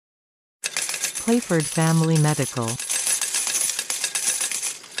Playford Family Medical.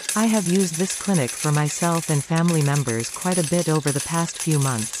 I have used this clinic for myself and family members quite a bit over the past few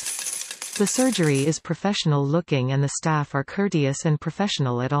months. The surgery is professional looking and the staff are courteous and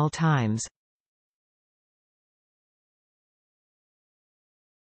professional at all times.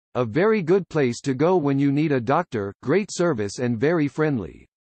 A very good place to go when you need a doctor, great service and very friendly.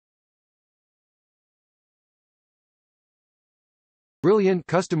 Brilliant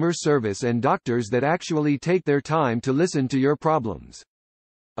customer service and doctors that actually take their time to listen to your problems.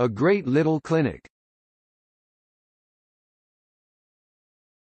 A great little clinic.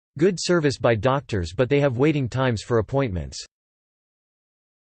 Good service by doctors, but they have waiting times for appointments.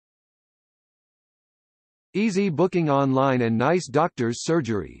 Easy booking online and nice doctors'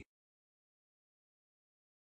 surgery.